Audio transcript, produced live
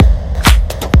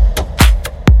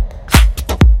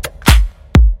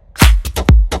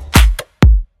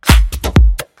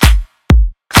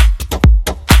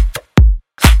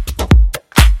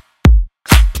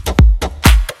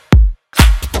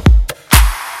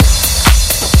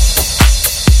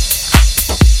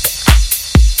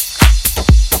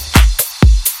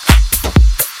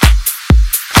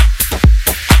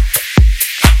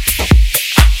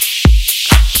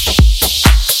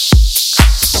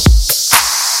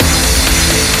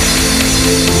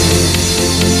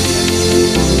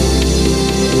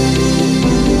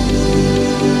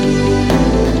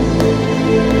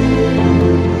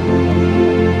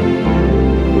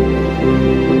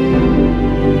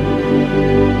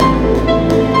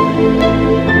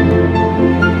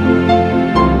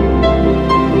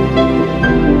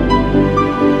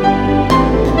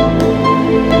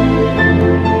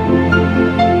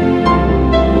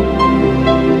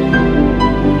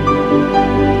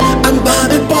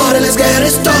Let's get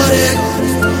it started.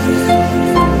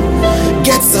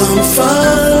 Get some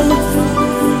fun.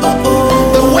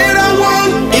 The way I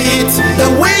want it, the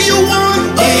way you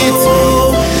want it.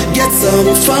 Get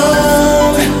some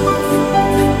fun.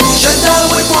 Shut down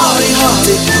with party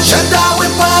Hearty. Shut down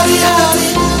with party Hearty.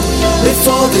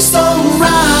 Before the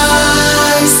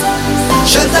sunrise.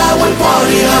 Shut down with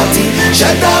party Hearty.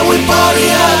 Shut down with party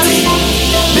Hearty.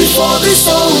 Before the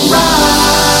sunrise.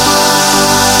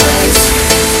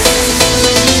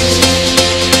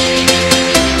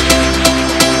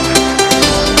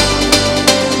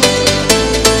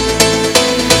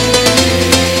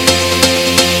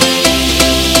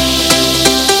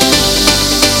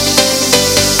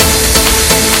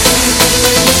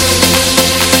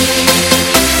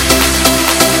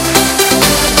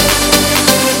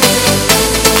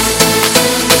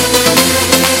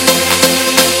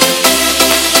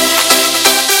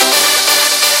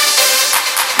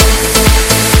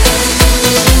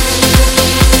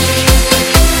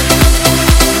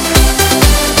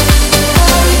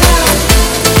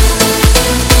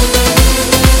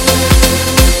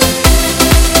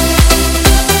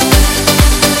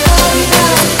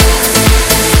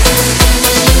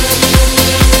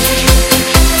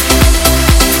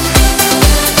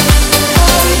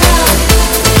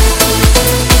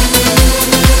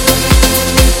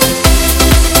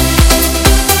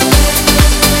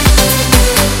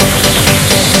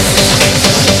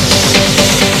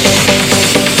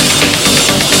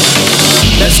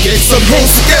 Get some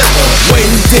hands together when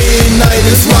day and night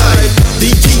is right. The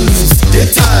jeans, they're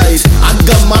tight. I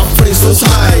got my friends so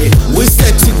high. We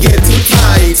set to get it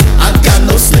tight. I got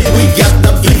no sleep, we got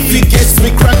the beat. It gets me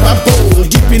crack my bone.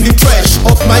 Deep in the trash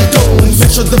of my dome.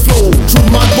 Measure the flow through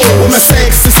my bone. When my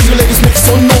sexy single ladies make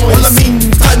some noise. All I mean,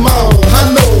 time out,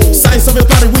 hello. Signs of a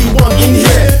party we want in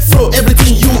here. Throw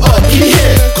everything you are in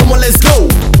here. Come on, let's go.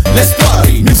 Let's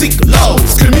party. Music loud,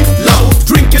 screaming loud.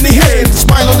 Drink in the hand,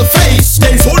 smile on the face.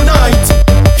 Dance all night.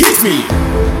 Hit me.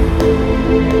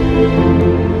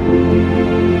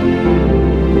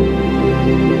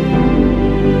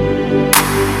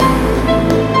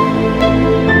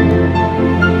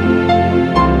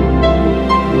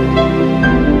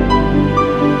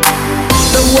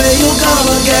 The way you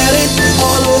gonna get it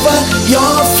all over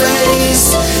your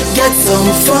face. Get some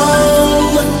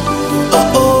fun.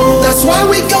 That's why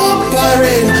we go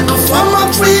partying. I found my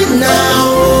dream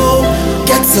now.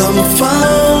 Get some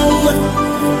fun.